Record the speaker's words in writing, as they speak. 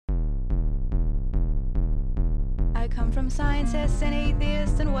I come from scientists and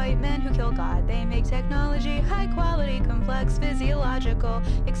atheists and white men who kill God. They make technology high quality, complex, physiological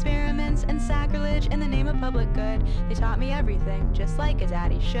experiments and sacrilege in the name of public good. They taught me everything, just like a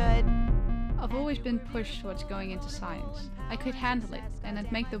daddy should. I've always been pushed towards going into science. I could handle it, and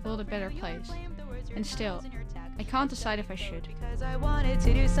it'd make the world a better place. And still, I can't decide if I should. Because I wanted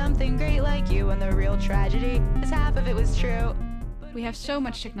to do something great like you, and the real tragedy is half of it was true. We have so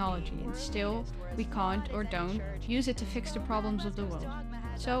much technology, and still, we can't or don't use it to fix the problems of the world.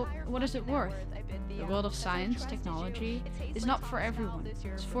 So, what is it worth? The world of science, technology, is not for everyone.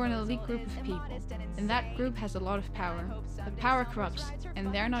 It's for an elite group of people. And that group has a lot of power. But power corrupts,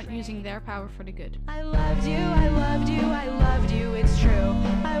 and they're not using their power for the good. I loved you, I loved you, I loved you, it's true.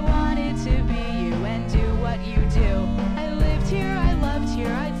 I wanted to be you and do what you do. I lived here, I loved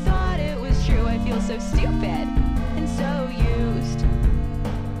here, I thought it was true. I feel so stupid and so used.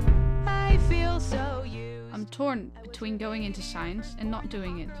 I feel so used. I'm torn between going into science and not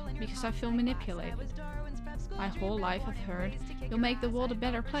doing it, because I feel manipulated. My whole life I've heard, you'll make the world a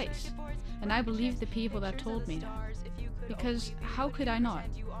better place. And I believe the people that told me that. Because how could I not?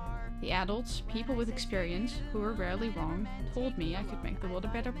 The adults, people with experience, who were rarely wrong, told me I could make the world a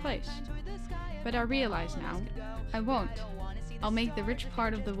better place. But I realize now, I won't. I'll make the rich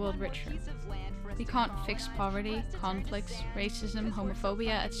part of the world richer. We can't fix poverty, conflicts, racism,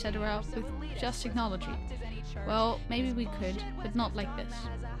 homophobia, etc. with just technology. Well, maybe we could, but not like this.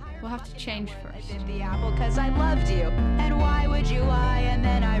 We'll have to change first. The apple 'cause I loved you, and why would you lie? And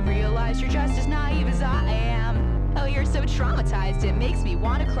then I realized you're just as naive as I am. Oh, you're so traumatized, it makes me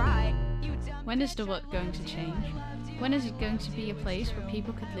want to cry. When is the world going to change? When is it going to be a place where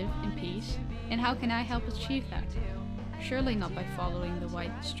people could live in peace? And how can I help achieve that? Surely not by following the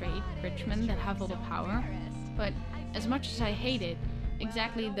white, straight, rich men that have all the power. But as much as I hate it,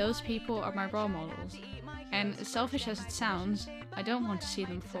 exactly those people are my role models. And as selfish as it sounds, I don't want to see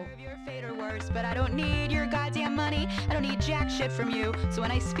them fall. Your fate or worse, but I don't need your goddamn money. I don't need jack shit from you. So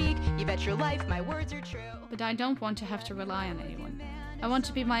when I speak, you bet your life my words are true. But I don't want to have to rely on anyone. I want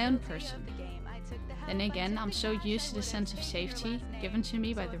to be my own person. Then again, I'm so used to the sense of safety given to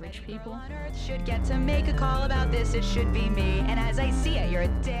me by the rich people. Should get to make a call about this, it should be me. And as I see it, you're a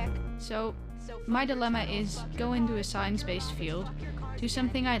dick. So, my dilemma is go into a science-based field, do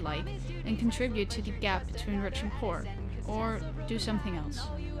something I like, and contribute to the gap between rich and poor. Or do something else.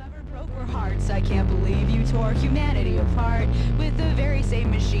 Broke our hearts. I can't believe you tore humanity apart with the very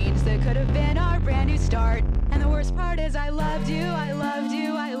same machines that could have been our brand new start. And the worst part is I loved you, I loved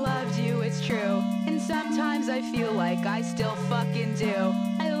you, I loved you, it's true. And sometimes I feel like I still fucking do.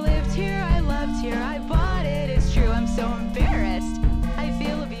 I lived here, I loved here, I bought it, it's true. I'm so embarrassed, I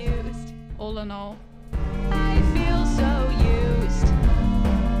feel abused. All in all,